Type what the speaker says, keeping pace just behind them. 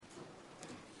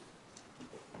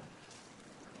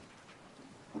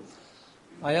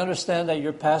I understand that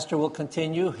your pastor will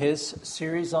continue his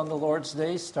series on the Lord's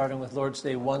Day, starting with Lord's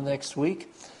Day 1 next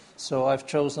week. So I've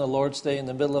chosen a Lord's Day in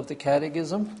the middle of the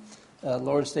Catechism,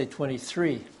 Lord's Day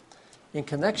 23. In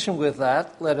connection with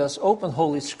that, let us open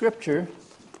Holy Scripture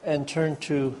and turn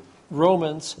to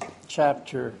Romans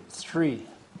chapter 3.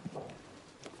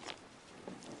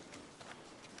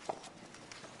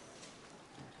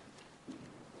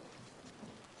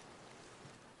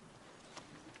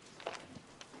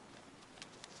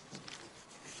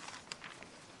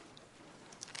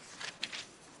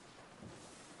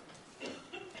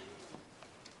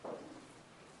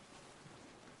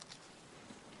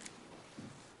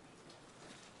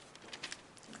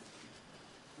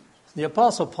 The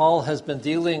Apostle Paul has been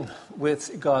dealing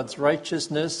with God's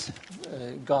righteousness,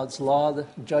 God's law, the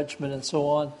judgment, and so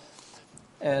on,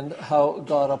 and how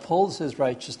God upholds his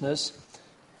righteousness.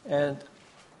 And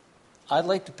I'd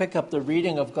like to pick up the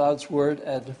reading of God's Word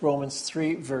at Romans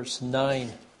 3, verse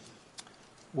 9,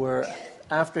 where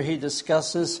after he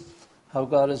discusses how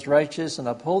God is righteous and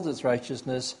upholds his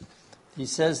righteousness, he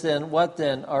says then, "What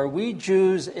then? Are we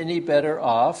Jews any better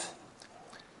off?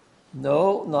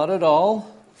 No, not at all.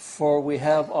 For we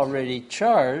have already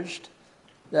charged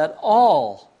that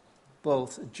all,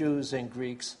 both Jews and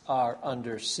Greeks, are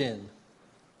under sin.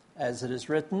 As it is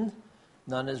written,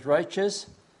 none is righteous,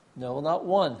 no, not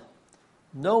one.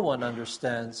 No one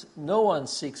understands, no one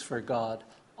seeks for God.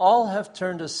 All have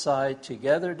turned aside,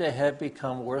 together they have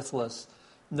become worthless.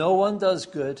 No one does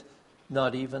good,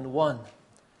 not even one.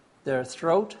 Their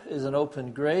throat is an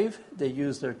open grave, they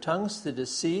use their tongues to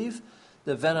deceive.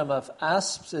 The venom of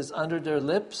asps is under their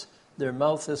lips. Their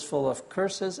mouth is full of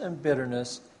curses and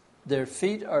bitterness. Their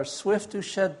feet are swift to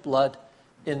shed blood.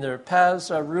 In their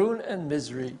paths are ruin and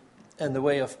misery, and the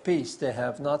way of peace they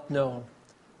have not known.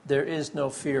 There is no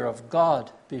fear of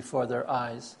God before their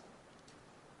eyes."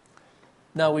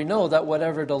 Now we know that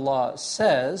whatever the law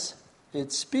says,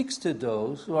 it speaks to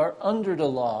those who are under the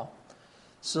law,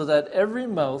 so that every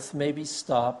mouth may be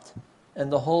stopped and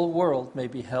the whole world may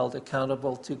be held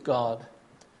accountable to God.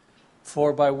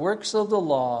 For by works of the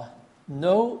law,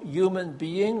 no human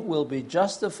being will be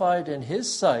justified in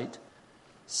his sight,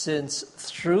 since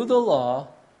through the law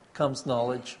comes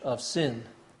knowledge of sin.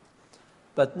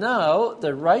 But now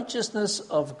the righteousness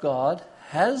of God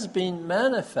has been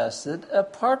manifested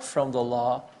apart from the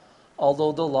law,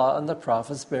 although the law and the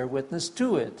prophets bear witness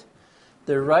to it.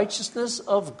 The righteousness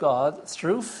of God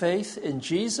through faith in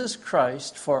Jesus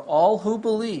Christ for all who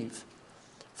believe.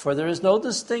 For there is no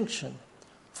distinction,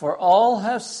 for all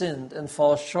have sinned and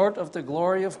fall short of the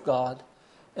glory of God,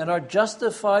 and are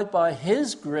justified by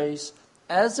his grace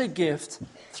as a gift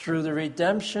through the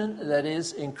redemption that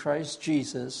is in Christ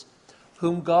Jesus,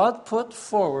 whom God put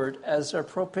forward as a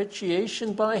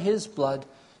propitiation by his blood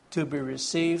to be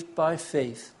received by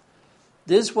faith.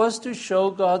 This was to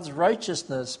show God's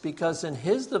righteousness, because in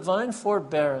his divine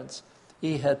forbearance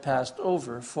he had passed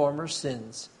over former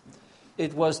sins.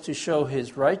 It was to show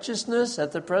his righteousness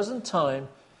at the present time,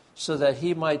 so that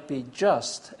he might be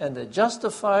just and the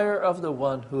justifier of the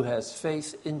one who has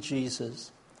faith in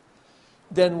Jesus.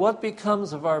 Then what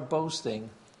becomes of our boasting?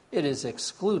 It is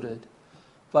excluded.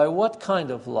 By what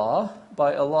kind of law?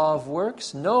 By a law of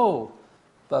works? No,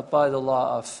 but by the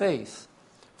law of faith.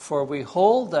 For we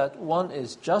hold that one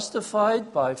is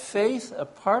justified by faith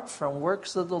apart from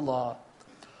works of the law.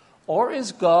 Or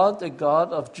is God the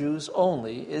God of Jews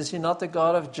only? Is he not the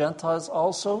God of Gentiles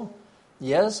also?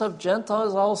 Yes, of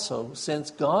Gentiles also, since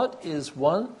God is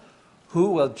one who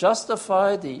will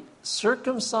justify the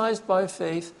circumcised by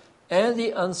faith and the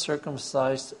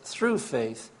uncircumcised through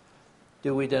faith.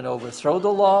 Do we then overthrow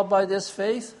the law by this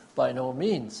faith? By no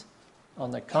means.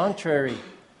 On the contrary,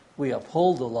 we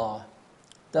uphold the law.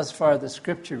 Thus far, the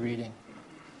scripture reading.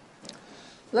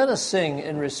 Let us sing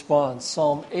in response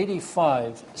Psalm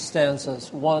 85,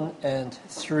 stanzas 1 and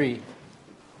 3.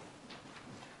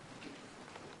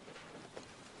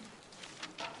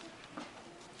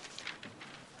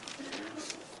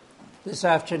 This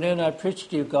afternoon, I preach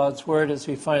to you God's Word as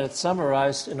we find it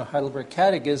summarized in the Heidelberg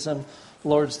Catechism,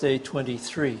 Lord's Day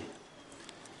 23.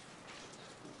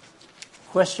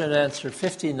 Question and answer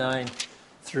 59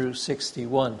 through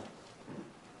 61.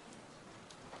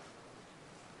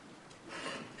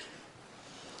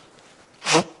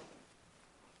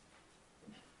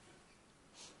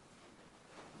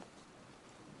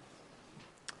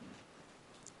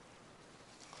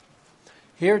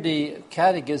 Here the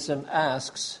Catechism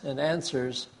asks and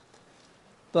answers,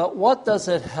 but what does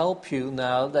it help you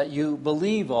now that you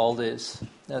believe all this?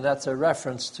 And that's a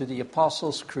reference to the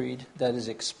Apostles' Creed that is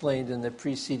explained in the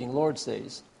preceding Lord's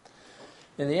Days.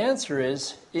 And the answer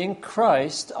is, in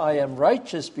Christ I am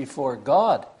righteous before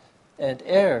God and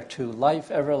heir to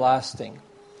life everlasting.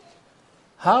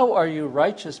 How are you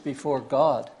righteous before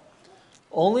God?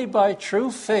 Only by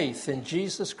true faith in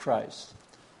Jesus Christ.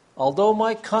 Although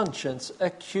my conscience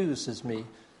accuses me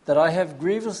that I have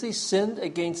grievously sinned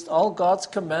against all God's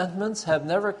commandments, have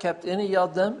never kept any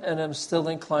of them, and am still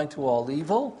inclined to all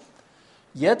evil,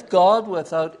 yet God,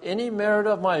 without any merit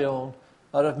of my own,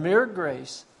 out of mere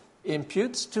grace,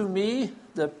 imputes to me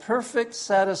the perfect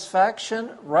satisfaction,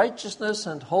 righteousness,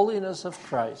 and holiness of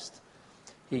Christ.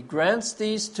 He grants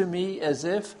these to me as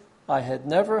if I had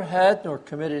never had nor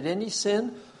committed any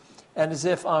sin, and as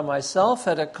if I myself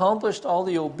had accomplished all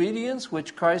the obedience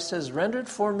which Christ has rendered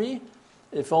for me,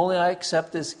 if only I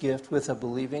accept this gift with a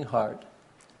believing heart.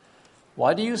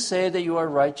 Why do you say that you are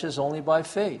righteous only by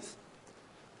faith?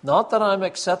 Not that I am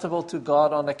acceptable to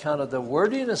God on account of the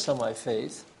worthiness of my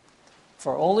faith,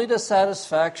 for only the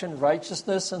satisfaction,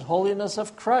 righteousness, and holiness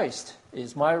of Christ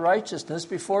is my righteousness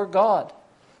before God.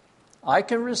 I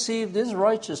can receive this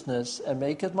righteousness and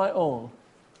make it my own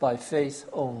by faith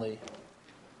only.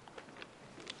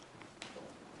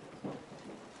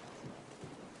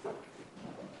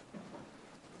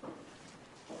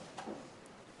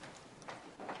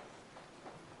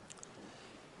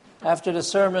 After the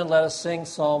sermon, let us sing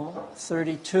Psalm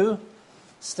 32,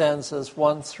 stanzas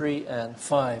 1, 3, and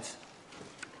 5.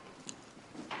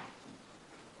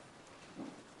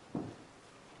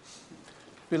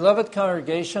 Beloved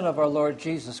congregation of our Lord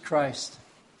Jesus Christ,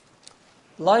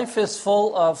 life is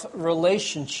full of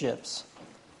relationships,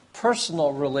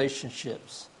 personal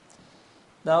relationships.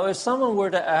 Now, if someone were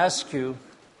to ask you,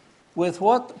 with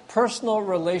what personal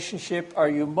relationship are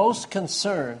you most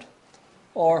concerned,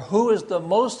 or who is the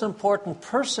most important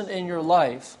person in your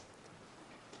life,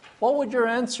 what would your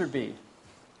answer be?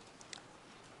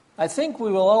 I think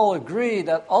we will all agree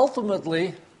that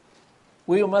ultimately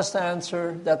we must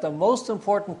answer that the most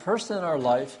important person in our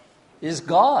life is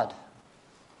God.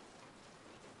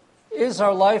 Is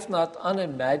our life not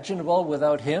unimaginable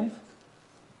without Him?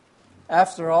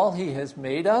 After all, He has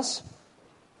made us.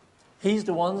 He's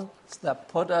the one that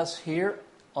put us here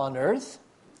on earth,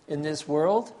 in this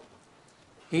world.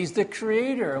 He's the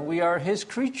Creator, and we are His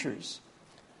creatures.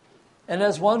 And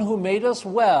as one who made us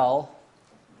well,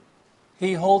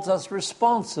 He holds us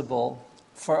responsible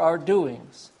for our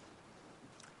doings.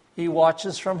 He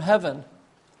watches from heaven.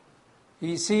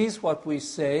 He sees what we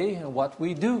say and what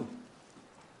we do.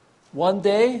 One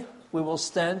day, we will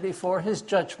stand before His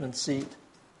judgment seat.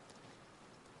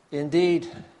 Indeed,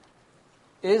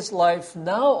 is life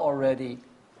now already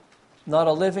not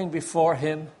a living before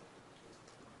Him?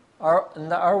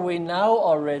 Are we now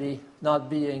already not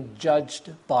being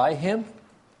judged by Him?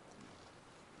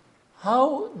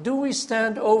 How do we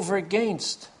stand over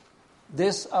against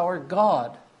this our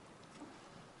God?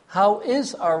 How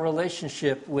is our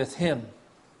relationship with Him?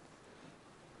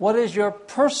 What is your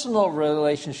personal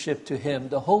relationship to Him,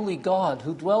 the holy God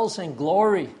who dwells in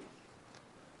glory?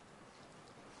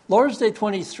 Lord's Day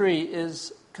 23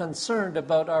 is concerned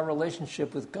about our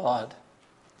relationship with God.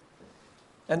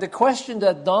 And the question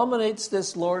that dominates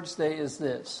this Lord's Day is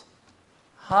this: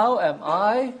 how am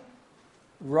I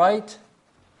right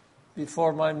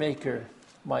before my Maker,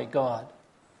 my God?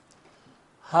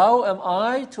 How am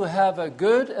I to have a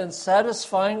good and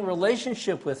satisfying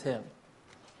relationship with Him?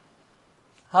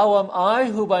 How am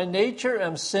I, who by nature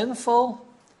am sinful,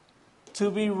 to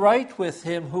be right with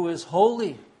Him who is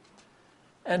holy,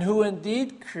 and who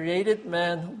indeed created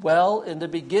man well in the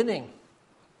beginning?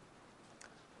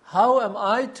 How am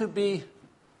I to be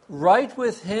right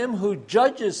with Him who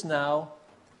judges now,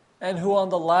 and who on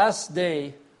the last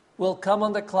day will come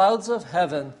on the clouds of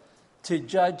heaven to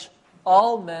judge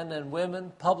all men and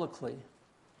women publicly?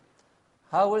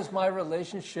 How is my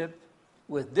relationship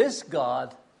with this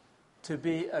God to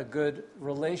be a good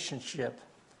relationship?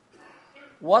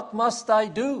 What must I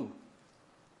do?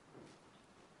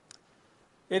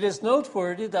 It is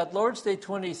noteworthy that Lord's Day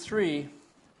 23,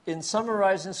 in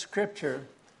summarizing Scripture,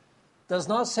 does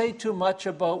not say too much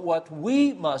about what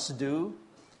we must do,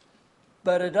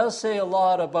 but it does say a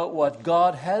lot about what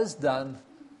God has done,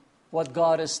 what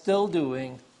God is still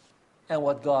doing, and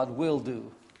what God will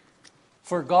do.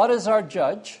 For God is our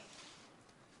judge,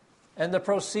 and the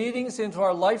proceedings into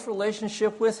our life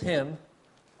relationship with Him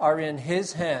are in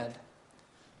His hand.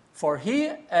 For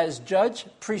He, as judge,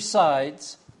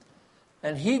 presides,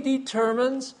 and He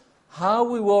determines how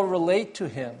we will relate to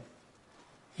Him.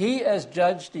 He, as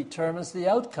judge, determines the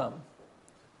outcome.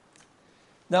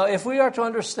 Now, if we are to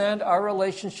understand our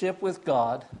relationship with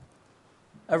God,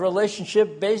 a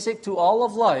relationship basic to all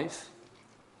of life,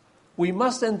 We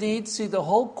must indeed see the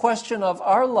whole question of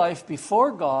our life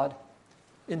before God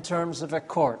in terms of a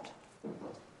court,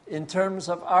 in terms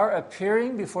of our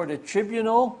appearing before the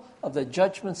tribunal of the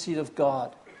judgment seat of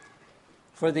God.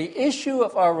 For the issue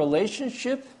of our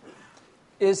relationship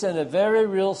is in a very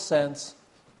real sense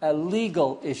a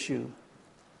legal issue,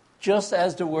 just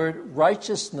as the word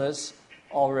righteousness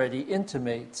already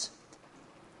intimates.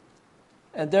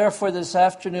 And therefore this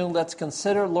afternoon, let's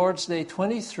consider Lord's Day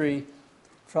 23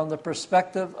 from the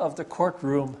perspective of the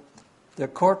courtroom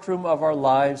of our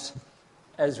lives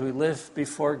as we live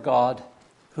before God,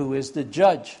 who is the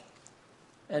judge,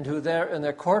 and who there in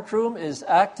the courtroom is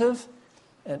active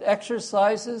and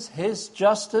exercises his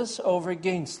justice over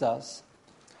against us.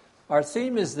 Our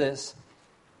theme is this: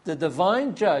 the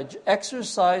divine judge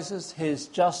exercises his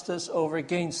justice over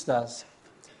against us.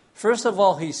 First of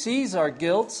all, he sees our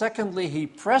guilt. Secondly, he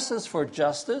presses for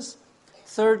justice.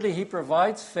 Thirdly, he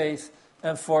provides faith.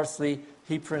 And fourthly,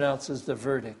 he pronounces the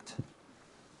verdict.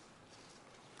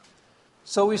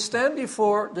 So we stand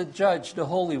before the judge, the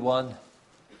Holy One.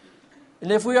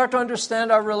 And if we are to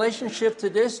understand our relationship to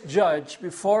this judge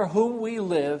before whom we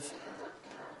live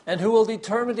and who will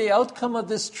determine the outcome of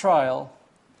this trial,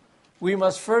 we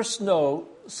must first know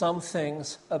some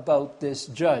things about this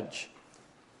judge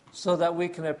so that we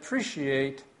can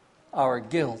appreciate our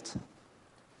guilt.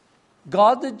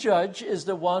 God the judge is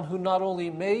the one who not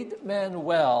only made man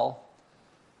well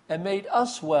and made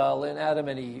us well in Adam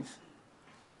and Eve,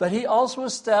 but he also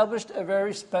established a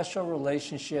very special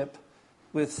relationship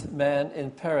with man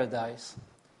in paradise.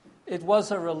 It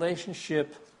was a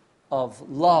relationship of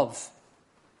love.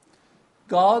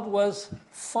 God was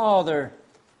Father.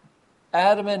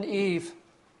 Adam and Eve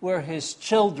were his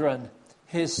children,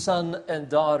 his son and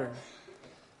daughter.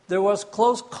 There was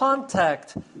close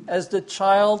contact as the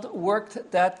child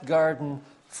worked that garden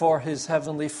for his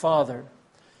heavenly Father.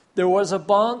 There was a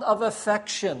bond of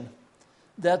affection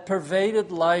that pervaded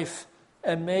life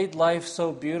and made life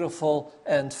so beautiful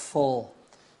and full.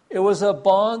 It was a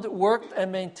bond worked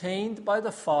and maintained by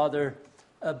the Father,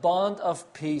 a bond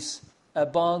of peace, a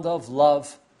bond of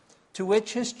love, to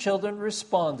which his children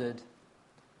responded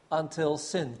until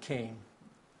sin came.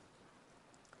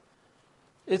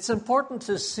 It's important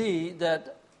to see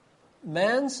that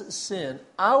man's sin,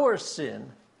 our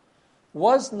sin,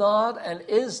 was not and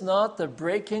is not the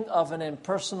breaking of an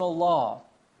impersonal law.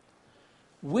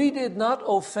 We did not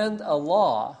offend a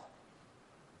law.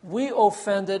 We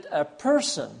offended a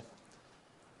person,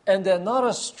 and then not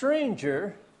a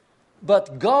stranger,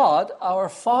 but God, our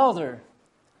Father.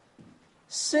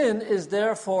 Sin is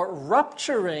therefore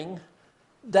rupturing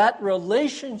that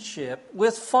relationship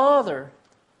with Father,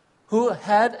 who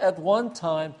had at one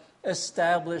time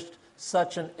established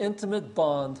such an intimate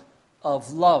bond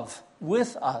of love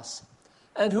with us,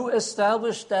 and who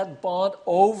established that bond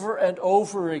over and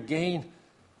over again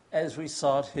as we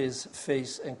sought his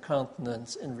face and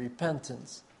countenance in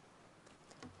repentance.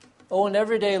 Oh, in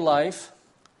everyday life,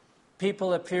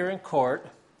 people appear in court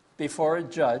before a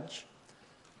judge,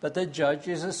 but the judge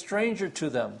is a stranger to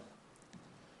them.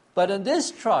 But in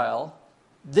this trial,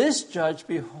 this judge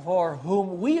before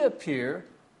whom we appear,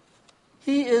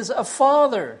 he is a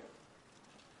Father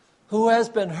who has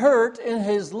been hurt in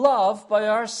his love by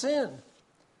our sin,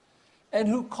 and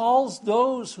who calls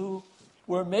those who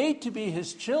were made to be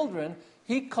his children,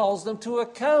 he calls them to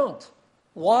account.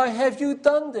 Why have you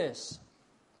done this?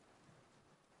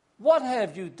 What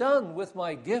have you done with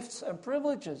my gifts and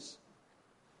privileges?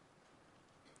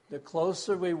 The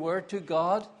closer we were to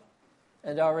God,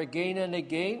 and are again and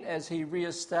again as he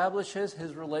reestablishes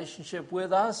his relationship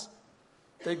with us,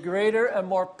 the greater and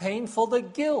more painful the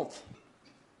guilt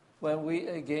when we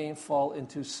again fall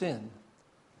into sin.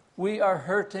 We are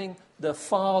hurting the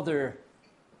Father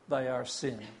by our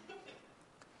sin.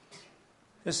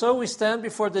 And so we stand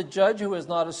before the judge who is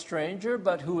not a stranger,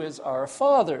 but who is our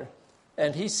Father.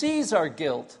 And he sees our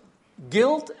guilt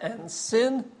and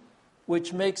sin,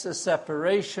 which makes a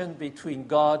separation between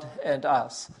God and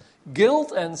us.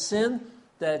 Guilt and sin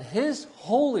that his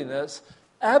holiness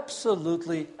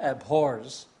absolutely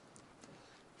abhors.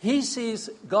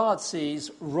 God sees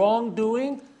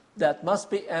wrongdoing that must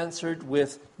be answered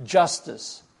with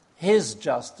justice, his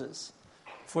justice.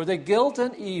 For the guilt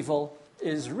and evil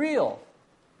is real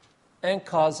and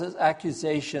causes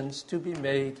accusations to be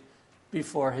made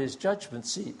before his judgment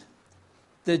seat.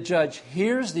 The judge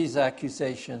hears these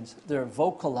accusations, they're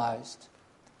vocalized.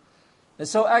 And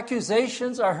so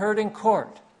accusations are heard in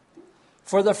court.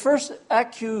 For the first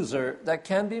accuser that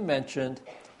can be mentioned,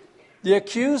 the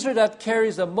accuser that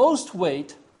carries the most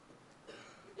weight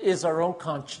is our own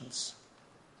conscience.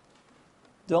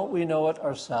 Don't we know it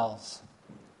ourselves?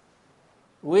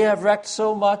 We have wrecked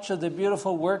so much of the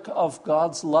beautiful work of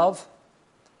God's love.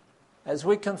 As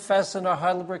we confess in our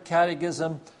Heidelberg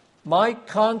Catechism, my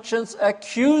conscience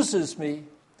accuses me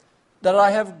that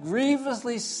I have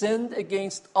grievously sinned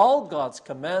against all God's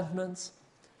commandments,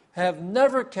 have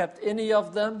never kept any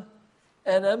of them,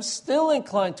 and am still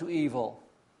inclined to evil.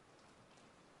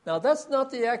 Now, that's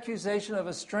not the accusation of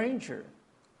a stranger.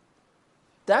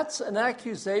 That's an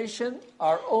accusation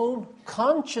our own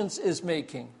conscience is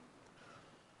making.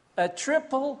 A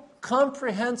triple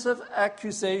comprehensive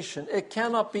accusation. It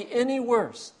cannot be any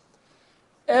worse.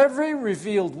 Every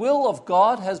revealed will of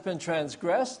God has been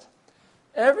transgressed.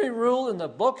 Every rule in the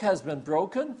book has been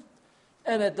broken.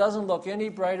 And it doesn't look any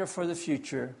brighter for the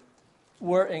future.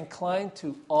 We're inclined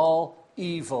to all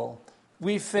evil.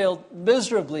 We failed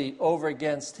miserably over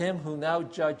against him who now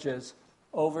judges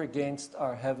over against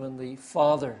our Heavenly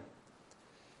Father.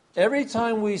 Every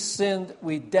time we sinned,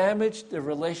 we damaged the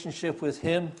relationship with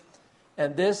him,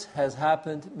 and this has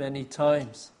happened many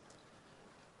times.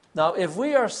 Now, if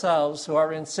we ourselves who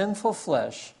are in sinful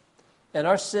flesh and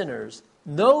are sinners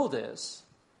know this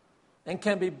and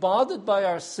can be bothered by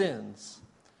our sins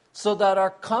so that our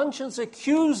conscience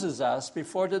accuses us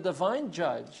before the divine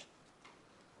judge,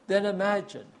 then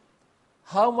imagine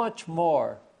how much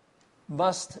more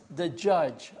must the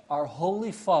judge, our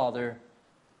Holy Father,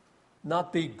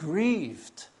 not be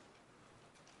grieved,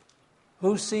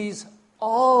 who sees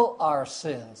all our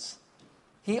sins.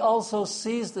 He also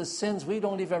sees the sins we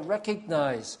don't even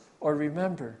recognize or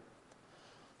remember.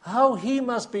 How he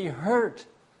must be hurt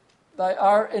by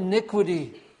our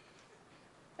iniquity,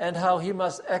 and how he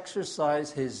must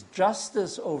exercise his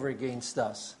justice over against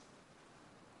us.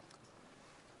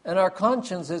 And our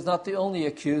conscience is not the only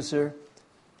accuser.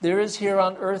 There is here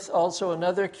on earth also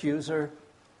another accuser,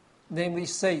 namely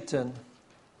Satan,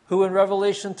 who in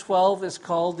Revelation 12 is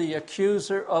called the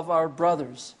accuser of our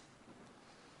brothers.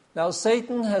 Now,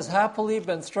 Satan has happily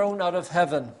been thrown out of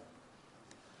heaven.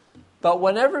 But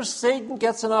whenever Satan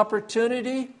gets an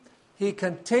opportunity, he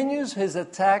continues his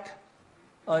attack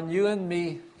on you and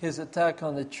me, his attack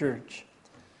on the church.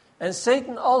 And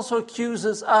Satan also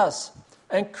accuses us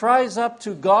and cries up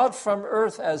to God from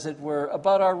earth, as it were,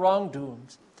 about our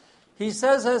wrongdoings. He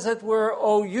says, as it were,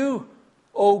 "O you,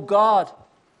 O God,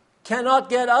 cannot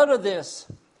get out of this.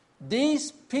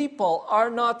 These people are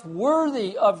not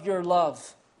worthy of your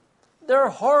love. They're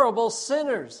horrible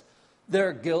sinners.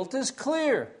 Their guilt is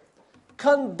clear.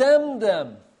 Condemn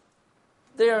them.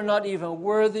 They are not even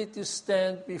worthy to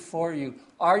stand before you.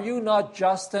 Are you not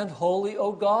just and holy,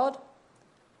 O God?"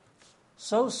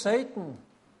 So Satan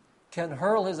can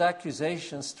hurl his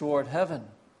accusations toward heaven.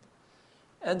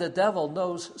 And the devil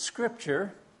knows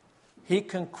Scripture. He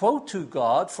can quote to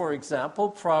God, for example,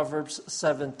 Proverbs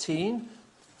 17,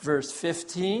 verse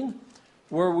 15,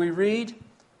 where we read,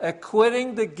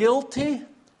 "Acquitting the guilty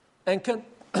and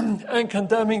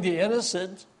condemning the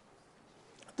innocent,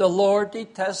 the Lord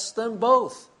detests them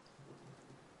both."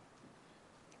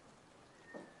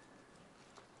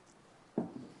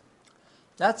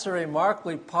 That's a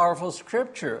remarkably powerful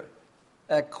scripture.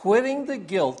 Acquitting the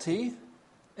guilty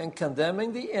and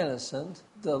condemning the innocent,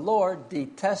 the Lord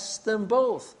detests them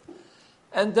both.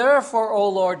 And therefore, O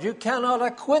Lord, you cannot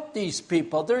acquit these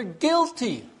people. They're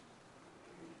guilty.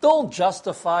 Don't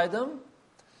justify them.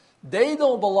 They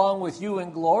don't belong with you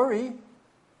in glory.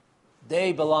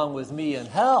 They belong with me in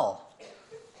hell.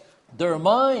 They're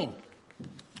mine.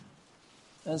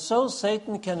 And so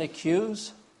Satan can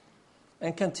accuse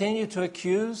and continue to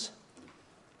accuse,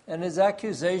 and his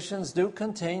accusations do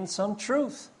contain some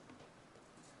truth.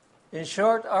 In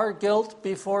short, our guilt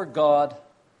before God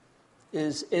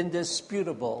is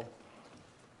indisputable.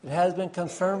 It has been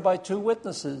confirmed by two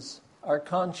witnesses, our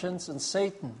conscience and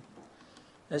Satan.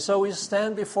 And so we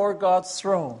stand before God's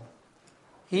throne.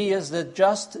 He is the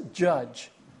just judge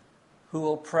who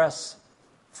will press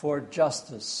for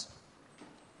justice.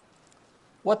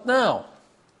 What now?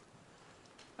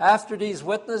 After these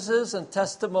witnesses and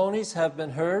testimonies have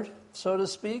been heard, so to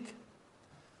speak,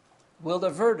 will the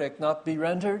verdict not be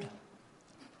rendered?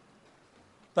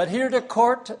 But here the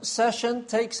court session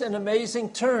takes an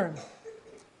amazing turn.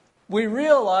 We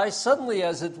realize suddenly,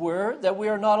 as it were, that we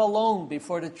are not alone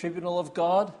before the tribunal of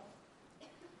God.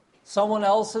 Someone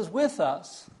else is with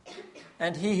us,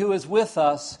 and he who is with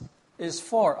us is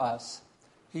for us.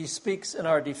 He speaks in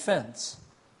our defense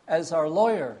as our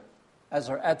lawyer, as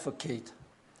our advocate.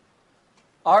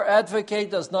 Our advocate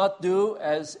does not do,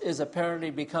 as is apparently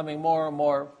becoming more and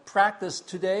more practiced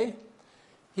today,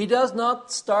 he does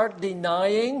not start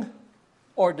denying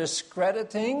or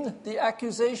discrediting the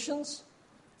accusations.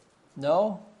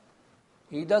 No,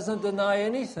 he doesn't deny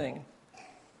anything.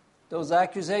 Those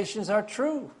accusations are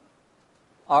true.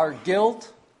 Our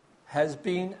guilt has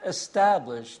been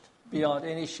established beyond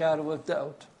any shadow of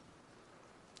doubt.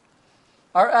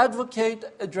 Our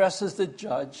advocate addresses the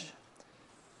judge,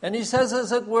 and he says,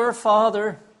 as it were,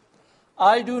 Father,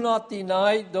 I do not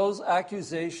deny those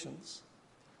accusations.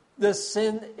 The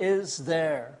sin is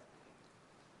there.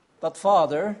 But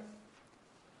Father,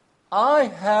 I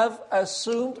have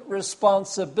assumed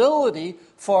responsibility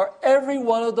for every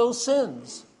one of those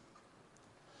sins.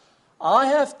 I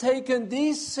have taken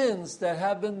these sins that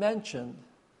have been mentioned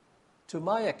to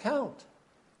my account.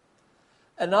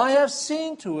 And I have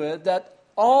seen to it that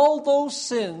all those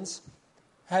sins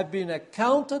have been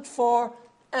accounted for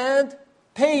and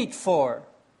paid for.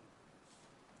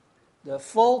 The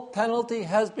full penalty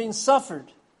has been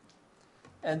suffered.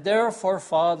 And therefore,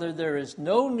 Father, there is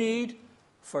no need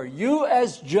for you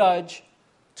as judge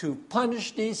to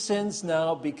punish these sins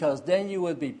now, because then you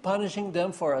would be punishing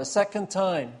them for a second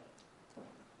time.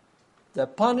 The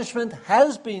punishment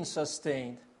has been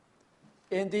sustained.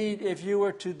 Indeed, if you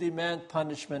were to demand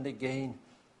punishment again,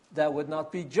 that would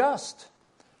not be just.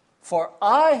 For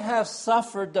I have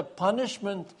suffered the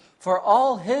punishment for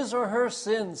all his or her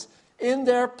sins in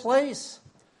their place.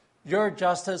 Your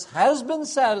justice has been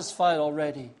satisfied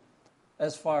already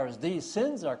as far as these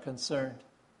sins are concerned.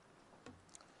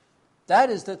 That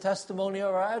is the testimony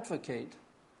of our advocate.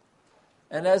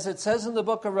 And as it says in the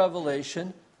book of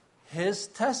Revelation, his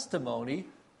testimony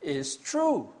is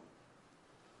true.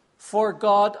 For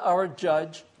God, our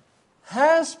judge,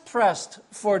 has pressed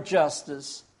for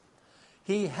justice.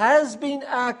 He has been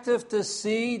active to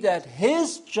see that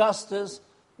his justice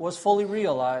was fully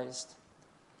realized.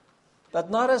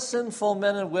 But not as sinful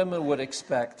men and women would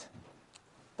expect.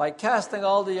 By casting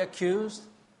all the accused,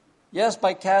 yes,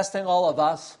 by casting all of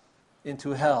us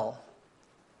into hell.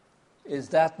 Is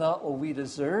that not what we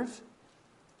deserve?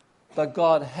 But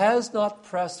God has not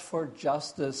pressed for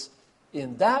justice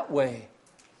in that way,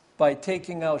 by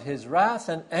taking out his wrath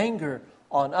and anger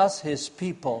on us, his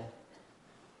people.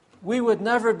 We would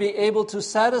never be able to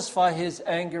satisfy his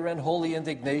anger and holy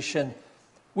indignation.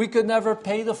 We could never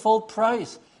pay the full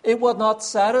price. It would not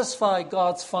satisfy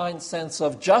God's fine sense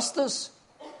of justice.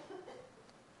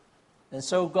 And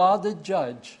so God the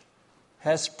judge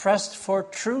has pressed for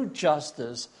true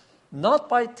justice, not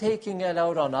by taking it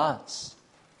out on us,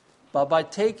 but by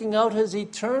taking out his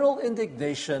eternal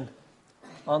indignation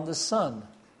on the Son,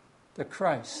 the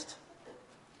Christ.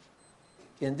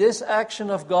 In this action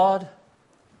of God,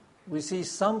 we see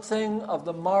something of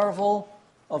the marvel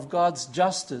of God's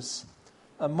justice,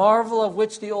 a marvel of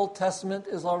which the Old Testament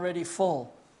is already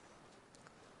full.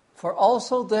 For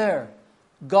also there,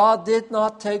 God did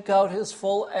not take out his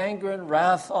full anger and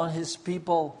wrath on his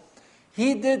people.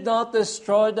 He did not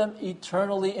destroy them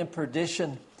eternally in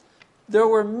perdition. There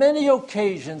were many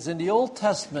occasions in the Old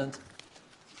Testament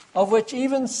of which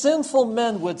even sinful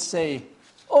men would say,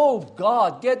 "Oh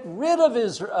God, get rid of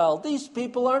Israel. These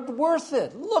people aren't worth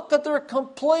it. Look at their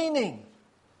complaining."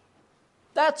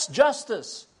 That's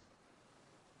justice.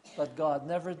 But God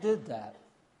never did that.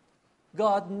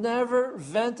 God never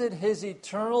vented his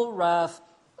eternal wrath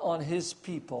on his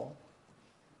people.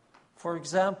 For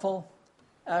example,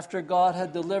 after God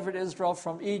had delivered Israel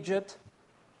from Egypt,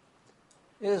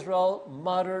 Israel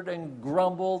muttered and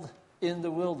grumbled in the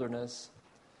wilderness.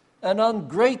 An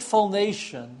ungrateful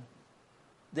nation.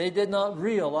 They did not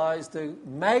realize the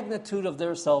magnitude of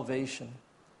their salvation.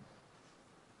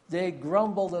 They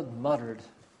grumbled and muttered.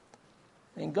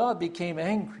 And God became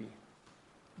angry.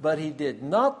 But he did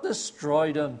not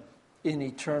destroy them in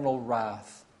eternal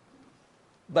wrath.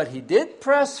 But he did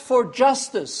press for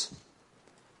justice.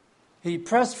 He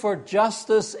pressed for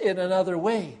justice in another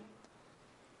way.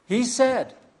 He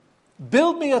said,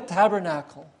 "Build me a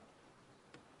tabernacle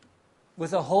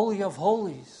with a Holy of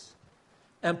Holies,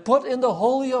 and put in the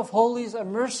Holy of Holies a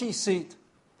mercy seat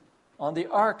on the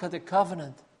Ark of the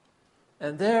Covenant,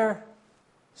 and there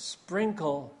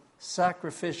sprinkle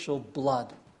sacrificial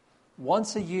blood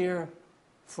once a year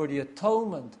for the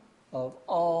atonement of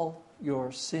all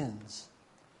your sins.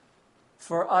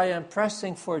 For I am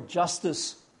pressing for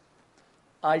justice.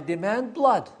 I demand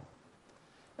blood,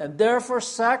 and therefore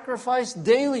sacrifice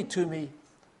daily to me,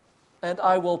 and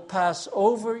I will pass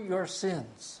over your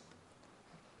sins."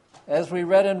 As we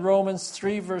read in Romans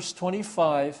 3, verse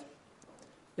 25,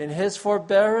 in his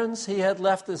forbearance he had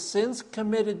left the sins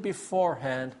committed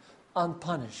beforehand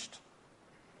unpunished.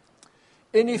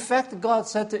 In effect, God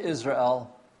said to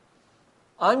Israel,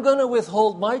 "I'm going to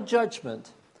withhold my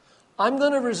judgment. I'm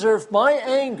going to reserve my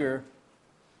anger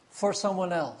for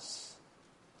someone else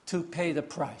to pay the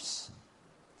price.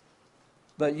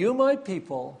 But you, my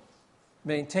people,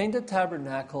 maintain the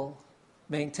tabernacle,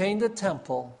 maintain the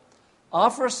temple,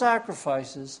 offer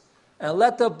sacrifices, and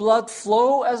let the blood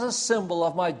flow as a symbol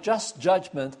of my just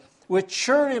judgment, which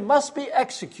surely must be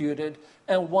executed,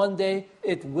 and one day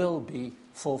it will be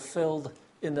fulfilled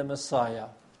in the Messiah.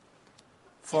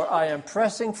 For I am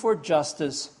pressing for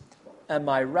justice, and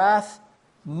my wrath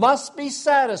must be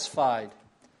satisfied,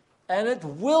 and it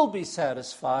will be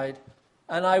satisfied,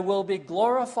 and I will be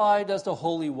glorified as the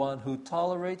Holy One who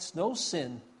tolerates no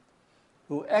sin,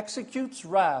 who executes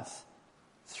wrath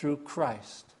through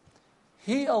Christ.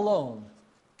 He alone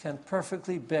can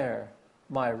perfectly bear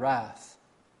my wrath.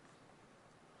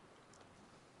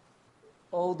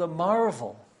 Oh, the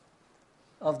marvel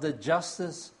of the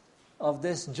justice of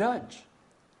this judge.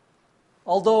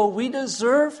 Although we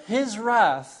deserve his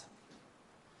wrath,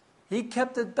 he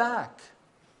kept it back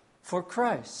for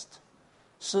Christ,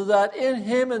 so that in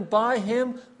him and by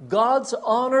him, God's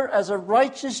honor as a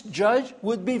righteous judge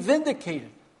would be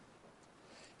vindicated.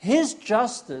 His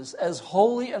justice as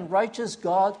holy and righteous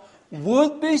God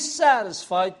would be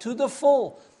satisfied to the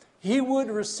full. He would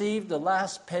receive the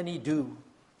last penny due.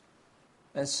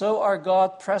 And so our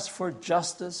God pressed for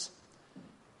justice,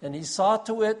 and he saw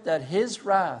to it that his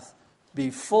wrath be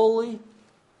fully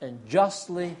and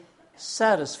justly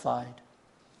satisfied.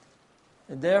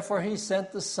 And therefore he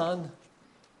sent the Son,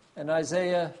 and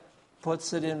Isaiah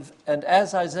puts it in, and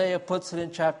as Isaiah puts it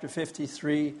in chapter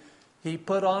 53, he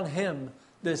put on him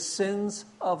the sins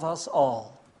of us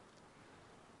all.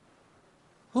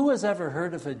 Who has ever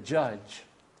heard of a judge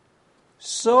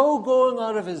so going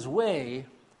out of his way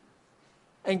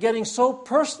and getting so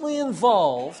personally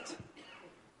involved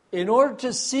in order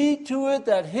to see to it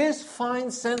that his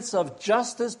fine sense of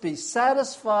justice be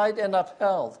satisfied and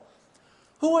upheld?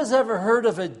 Who has ever heard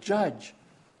of a judge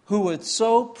who would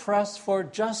so press for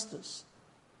justice?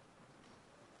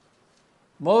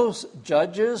 Most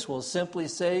judges will simply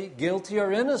say guilty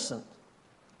or innocent.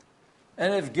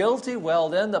 And if guilty, well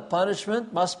then the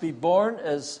punishment must be borne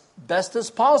as best as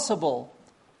possible,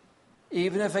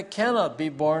 even if it cannot be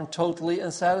borne totally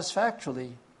and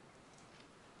satisfactorily.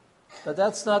 But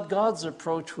that's not God's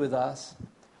approach with us.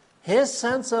 His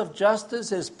sense of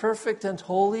justice is perfect and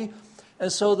holy,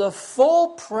 and so the full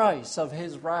price of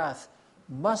his wrath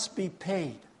must be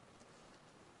paid.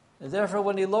 And therefore,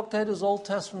 when he looked at his Old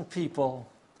Testament people,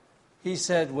 he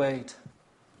said, wait,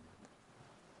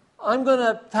 I'm going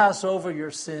to pass over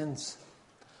your sins.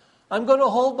 I'm going to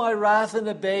hold my wrath in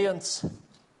abeyance.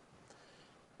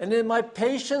 And in my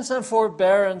patience and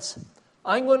forbearance,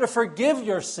 I'm going to forgive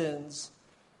your sins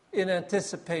in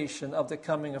anticipation of the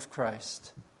coming of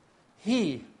Christ.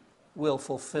 He will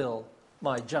fulfill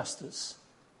my justice.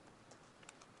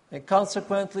 And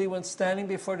consequently, when standing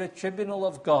before the tribunal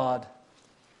of God,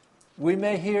 we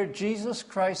may hear Jesus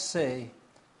Christ say,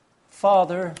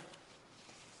 Father,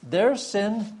 their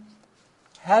sin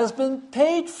has been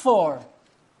paid for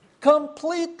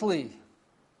completely.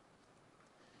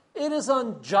 It is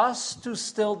unjust to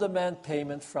still demand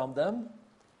payment from them.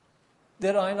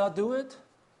 Did I not do it?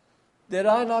 Did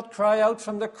I not cry out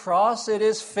from the cross, it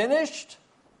is finished?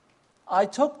 I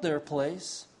took their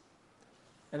place.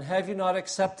 And have you not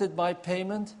accepted my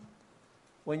payment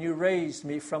when you raised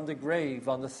me from the grave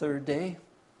on the third day?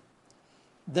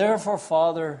 Therefore,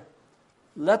 Father,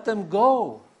 let them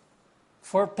go,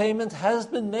 for payment has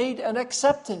been made and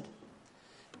accepted.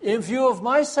 In view of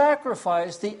my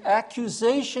sacrifice, the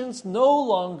accusations no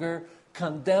longer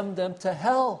condemn them to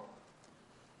hell.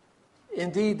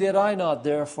 Indeed, did I not,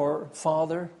 therefore,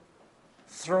 Father,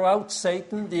 throw out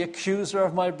Satan, the accuser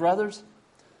of my brothers?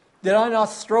 Did I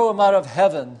not throw him out of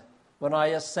heaven when I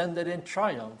ascended in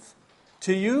triumph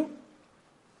to you?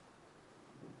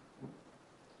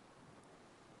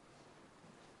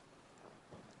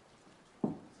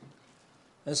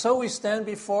 And so we stand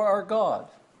before our God.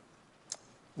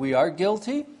 We are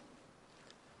guilty.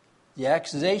 The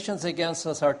accusations against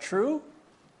us are true.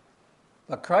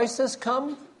 But Christ has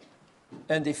come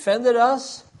and defended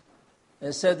us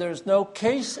and said there's no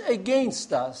case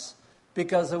against us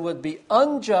because it would be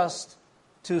unjust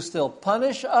to still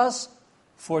punish us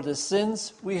for the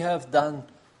sins we have done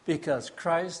because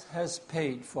Christ has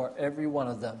paid for every one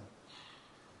of them.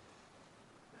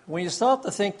 When you stop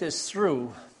to think this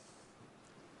through,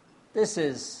 this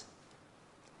is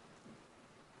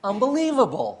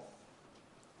unbelievable.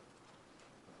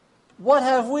 What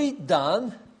have we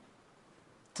done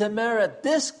to merit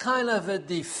this kind of a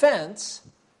defense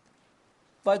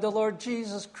by the Lord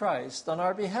Jesus Christ on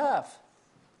our behalf?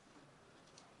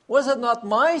 Was it not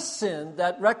my sin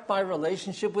that wrecked my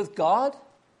relationship with God?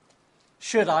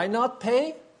 Should I not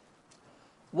pay?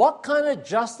 What kind of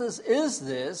justice is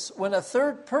this when a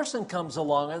third person comes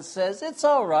along and says, it's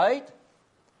all right?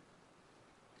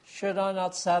 Should I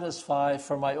not satisfy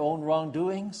for my own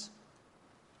wrongdoings?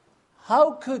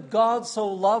 How could God so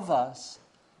love us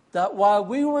that while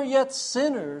we were yet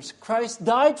sinners, Christ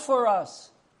died for us?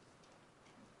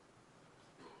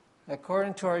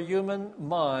 According to our human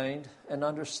mind and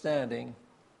understanding,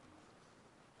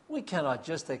 we cannot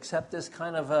just accept this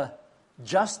kind of a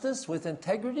justice with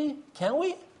integrity, can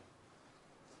we?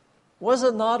 Was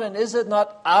it not and is it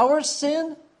not our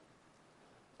sin?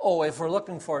 Oh, if we're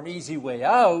looking for an easy way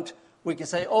out, we can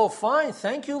say, oh, fine,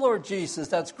 thank you, Lord Jesus,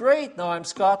 that's great, now I'm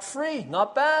scot-free,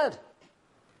 not bad.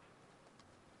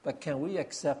 But can we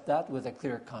accept that with a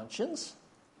clear conscience?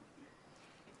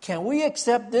 Can we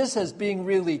accept this as being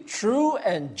really true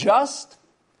and just?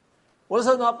 Was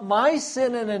it not my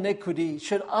sin and iniquity?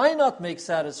 Should I not make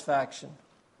satisfaction?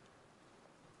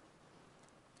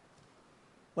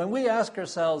 When we ask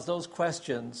ourselves those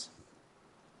questions,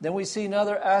 then we see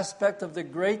another aspect of the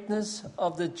greatness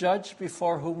of the judge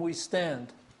before whom we stand.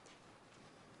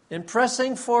 In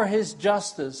pressing for his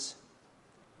justice,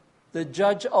 the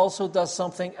judge also does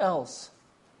something else.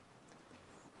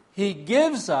 He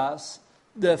gives us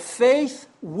the faith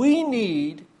we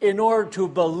need in order to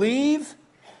believe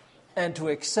and to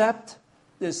accept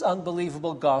this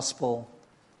unbelievable gospel,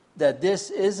 that this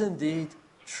is indeed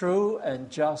true and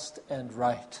just and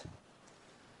right.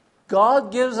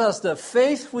 God gives us the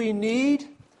faith we need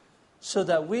so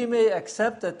that we may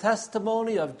accept the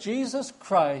testimony of Jesus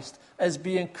Christ as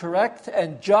being correct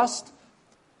and just,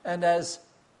 and as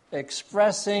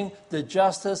expressing the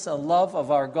justice and love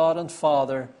of our God and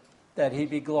Father, that he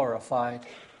be glorified.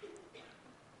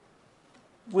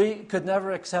 We could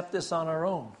never accept this on our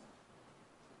own.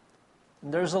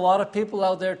 And there's a lot of people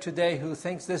out there today who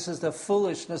think this is the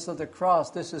foolishness of the cross.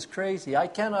 This is crazy. I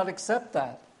cannot accept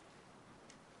that.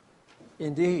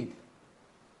 Indeed,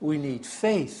 we need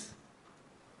faith,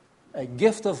 a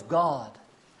gift of God,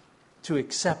 to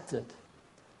accept it.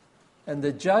 And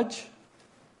the judge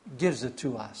gives it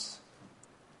to us.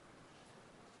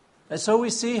 And so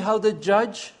we see how the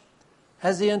judge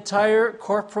has the entire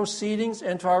court proceedings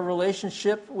and our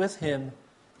relationship with him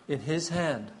in his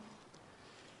hand.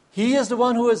 He is the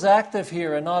one who is active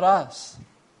here and not us.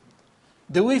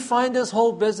 Do we find this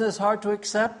whole business hard to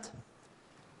accept?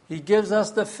 He gives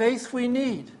us the faith we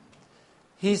need.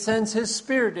 He sends his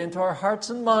Spirit into our hearts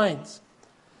and minds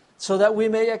so that we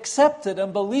may accept it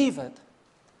and believe it.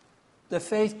 The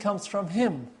faith comes from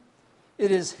him.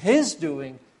 It is his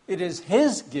doing. It is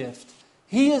his gift.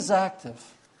 He is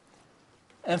active.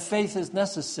 And faith is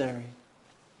necessary.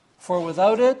 For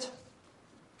without it,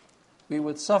 we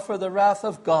would suffer the wrath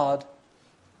of God,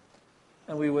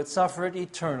 and we would suffer it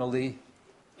eternally,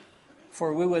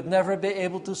 for we would never be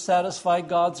able to satisfy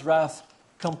God's wrath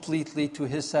completely to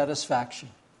his satisfaction.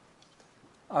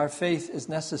 Our faith is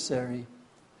necessary.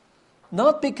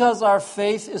 Not because our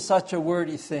faith is such a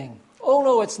wordy thing. Oh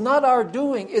no, it's not our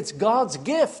doing, it's God's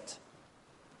gift.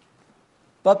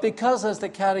 But because, as the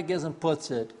Catechism puts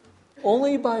it,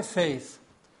 only by faith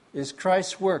is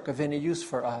Christ's work of any use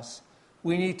for us.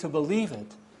 We need to believe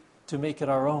it to make it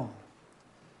our own.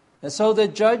 And so the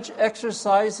judge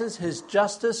exercises his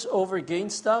justice over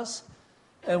against us,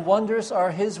 and wonders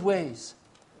are his ways.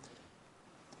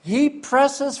 He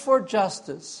presses for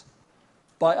justice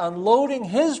by unloading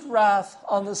his wrath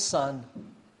on the Son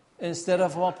instead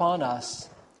of upon us.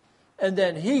 And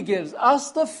then he gives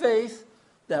us the faith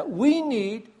that we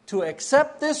need to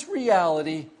accept this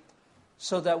reality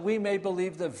so that we may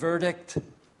believe the verdict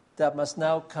that must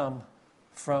now come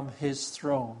from his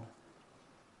throne.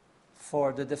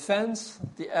 For the defense,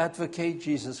 the advocate,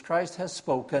 Jesus Christ, has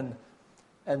spoken,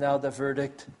 and now the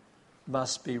verdict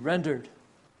must be rendered.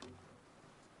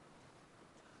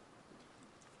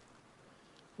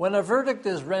 When a verdict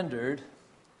is rendered,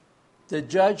 the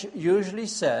judge usually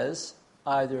says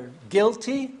either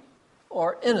guilty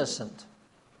or innocent.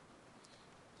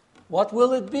 What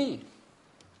will it be?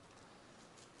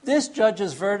 This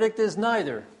judge's verdict is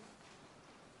neither.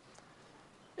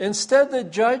 Instead, the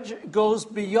judge goes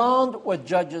beyond what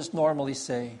judges normally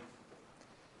say.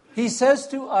 He says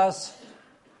to us,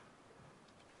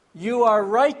 "You are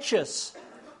righteous.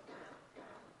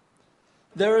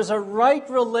 There is a right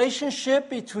relationship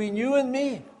between you and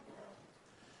me.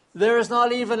 There is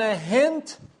not even a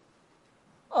hint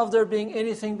of there being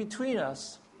anything between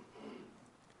us."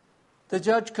 The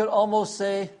judge could almost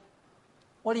say,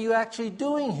 "What are you actually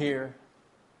doing here?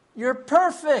 You're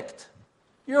perfect.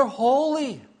 You're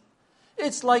holy.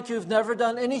 It's like you've never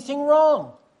done anything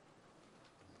wrong."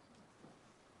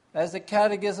 As the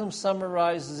Catechism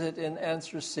summarizes it in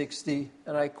answer 60,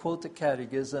 and I quote the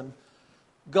Catechism,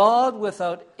 God,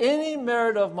 without any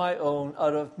merit of my own,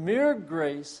 out of mere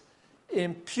grace,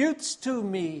 imputes to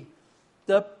me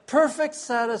the perfect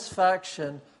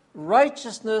satisfaction,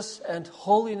 righteousness, and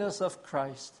holiness of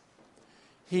Christ.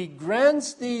 He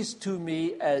grants these to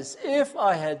me as if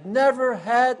I had never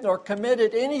had nor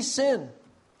committed any sin,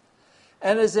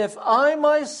 and as if I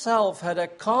myself had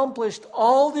accomplished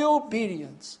all the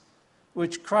obedience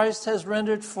which Christ has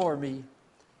rendered for me,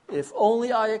 if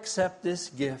only I accept this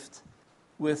gift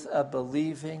with a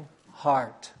believing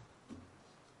heart.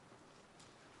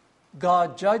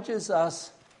 God judges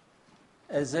us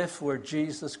as if we're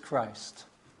Jesus Christ.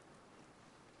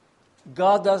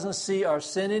 God doesn't see our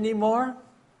sin anymore.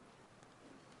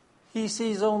 He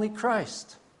sees only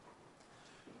Christ.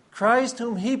 Christ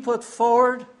whom he put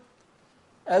forward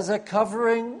as a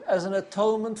covering, as an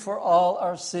atonement for all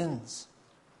our sins.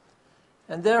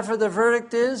 And therefore the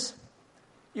verdict is,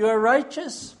 you are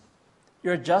righteous,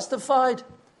 you're justified.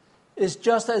 It's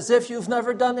just as if you've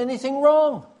never done anything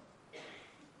wrong.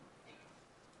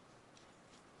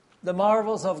 The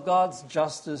marvels of God's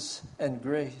justice and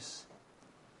grace.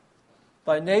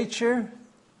 By nature,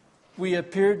 we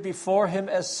appeared before him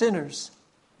as sinners.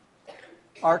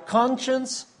 Our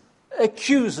conscience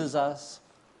accuses us.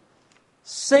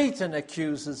 Satan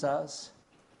accuses us.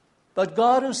 But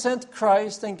God, who sent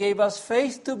Christ and gave us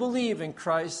faith to believe in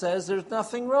Christ, says there's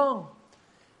nothing wrong.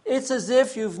 It's as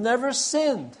if you've never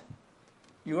sinned.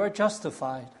 You are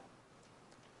justified.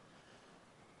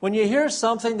 When you hear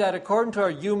something that, according to our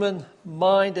human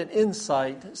mind and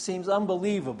insight, seems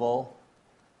unbelievable,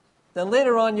 then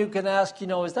later on you can ask,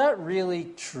 is that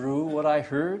really true, what I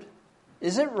heard?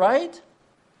 Is it right?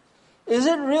 Is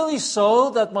it really so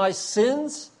that my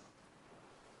sins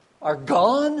are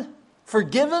gone,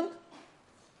 forgiven?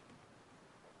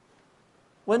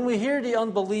 When we hear the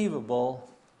unbelievable,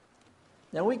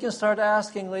 then we can start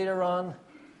asking later on,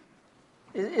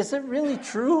 is it really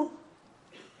true?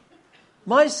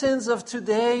 My sins of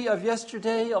today, of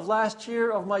yesterday, of last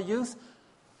year, of my youth,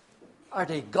 are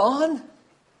they gone?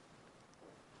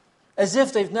 As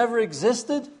if they've never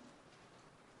existed?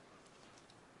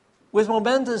 With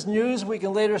momentous news, we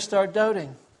can later start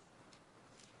doubting.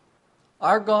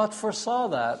 Our God foresaw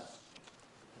that.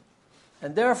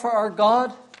 And therefore our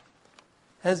God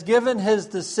has given his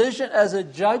decision as a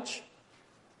judge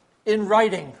in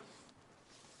writing.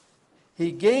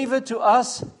 He gave it to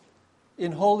us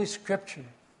in Holy Scripture.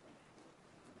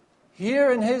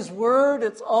 Here in his word,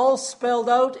 it's all spelled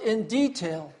out in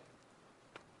detail.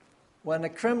 When a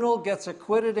criminal gets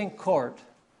acquitted in court,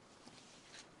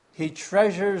 he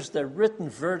treasures the written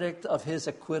verdict of his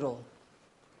acquittal.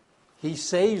 He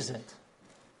saves it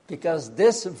because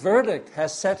this verdict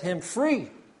has set him free.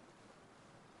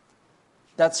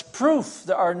 That's proof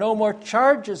there are no more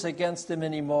charges against him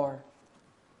anymore.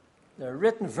 The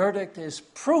written verdict is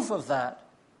proof of that.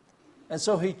 And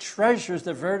so he treasures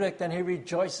the verdict and he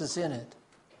rejoices in it.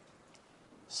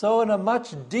 So in a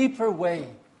much deeper way,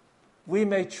 we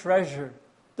may treasure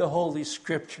the Holy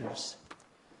Scriptures.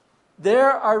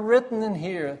 There are written in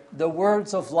here the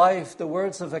words of life, the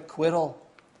words of acquittal,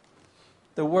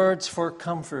 the words for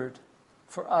comfort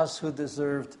for us who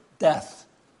deserved death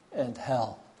and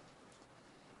hell.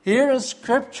 Here in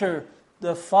Scripture,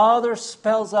 the Father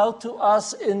spells out to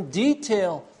us in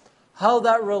detail how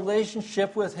that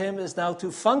relationship with him is now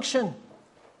to function.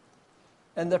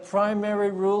 And the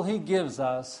primary rule he gives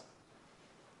us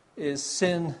is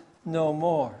sin no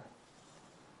more.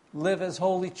 Live as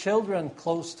holy children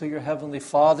close to your Heavenly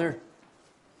Father.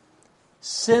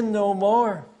 Sin no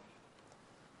more.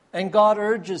 And God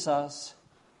urges us,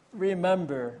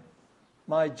 remember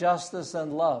my justice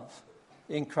and love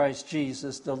in Christ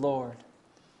Jesus the Lord.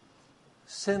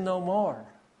 Sin no more.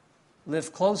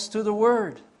 Live close to the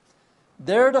Word.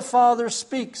 There the Father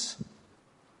speaks.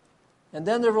 And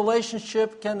then the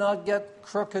relationship cannot get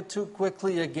crooked too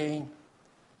quickly again.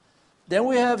 Then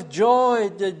we have joy,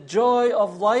 the joy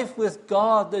of life with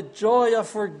God, the joy of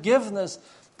forgiveness,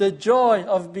 the joy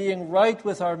of being right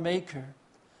with our Maker.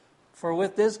 For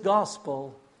with this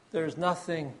gospel, there's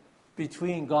nothing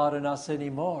between God and us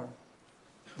anymore.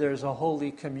 There's a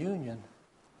holy communion.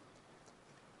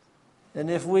 And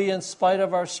if we, in spite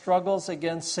of our struggles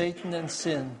against Satan and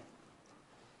sin,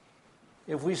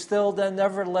 if we still then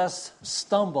nevertheless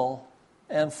stumble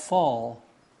and fall,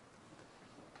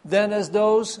 then as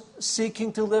those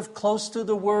seeking to live close to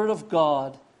the Word of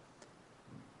God,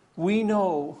 we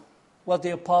know what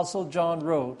the Apostle John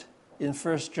wrote in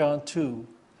 1 John 2,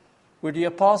 where the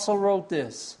Apostle wrote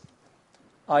this,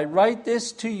 I write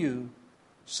this to you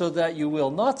so that you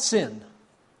will not sin.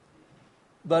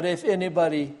 But if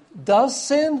anybody does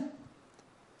sin,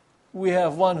 we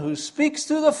have one who speaks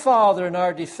to the Father in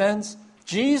our defense,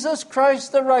 Jesus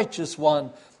Christ, the righteous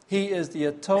one. He is the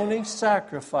atoning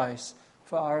sacrifice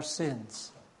for our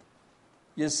sins.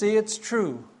 You see, it's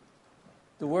true.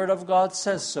 The Word of God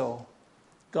says so.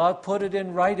 God put it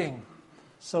in writing,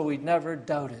 so we'd never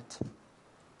doubt it.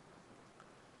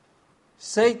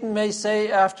 Satan may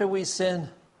say after we sin,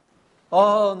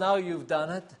 "Oh, now you've done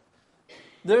it.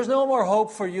 There's no more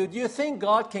hope for you. Do you think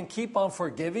God can keep on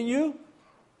forgiving you?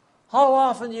 How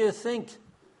often do you think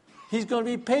He's going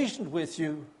to be patient with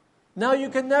you? Now you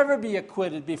can never be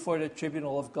acquitted before the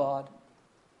tribunal of God."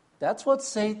 That's what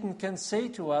Satan can say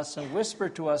to us and whisper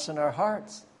to us in our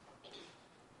hearts.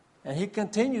 And he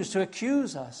continues to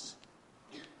accuse us.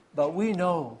 But we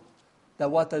know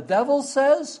that what the devil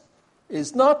says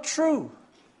is not true.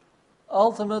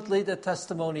 Ultimately, the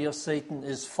testimony of Satan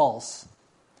is false.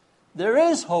 There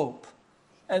is hope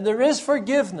and there is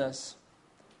forgiveness,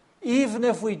 even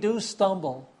if we do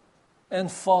stumble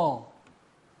and fall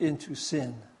into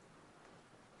sin.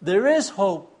 There is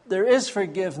hope, there is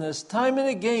forgiveness, time and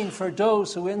again for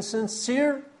those who in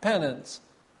sincere penance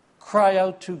cry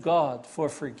out to God for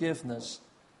forgiveness,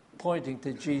 pointing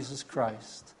to Jesus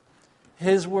Christ.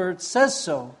 His word says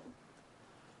so.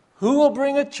 Who will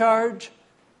bring a charge?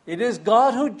 It is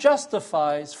God who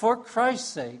justifies for Christ's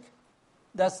sake.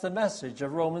 That's the message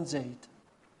of Romans 8.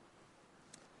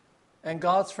 And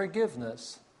God's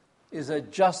forgiveness is a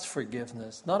just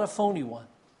forgiveness, not a phony one.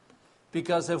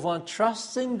 Because if one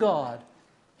trusts in God,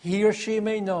 he or she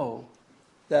may know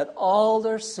that all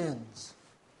their sins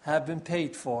have been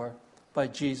paid for by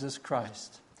Jesus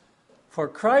Christ. For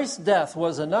Christ's death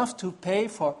was enough to pay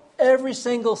for every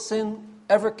single sin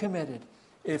ever committed,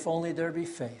 if only there be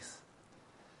faith.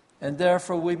 And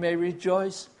therefore we may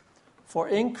rejoice, for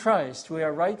in Christ we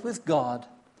are right with God,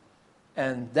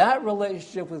 and that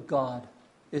relationship with God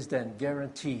is then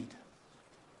guaranteed.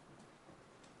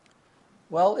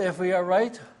 Well, if we are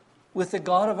right with the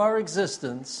God of our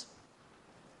existence,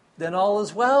 then all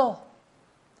is well,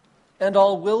 and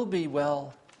all will be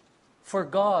well, for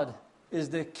God is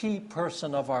the key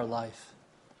person of our life.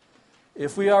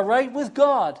 If we are right with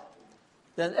God,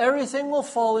 then everything will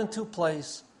fall into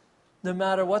place, no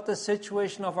matter what the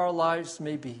situation of our lives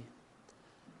may be.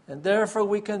 And therefore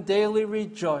we can daily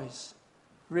rejoice,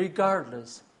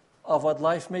 regardless of what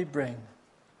life may bring.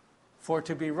 For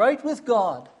to be right with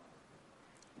God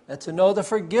and to know the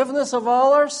forgiveness of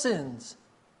all our sins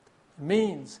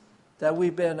means that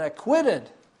we've been acquitted.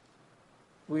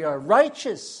 We are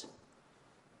righteous.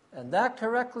 And that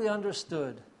correctly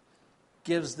understood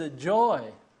gives the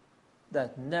joy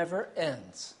that never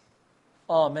ends.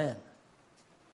 Amen.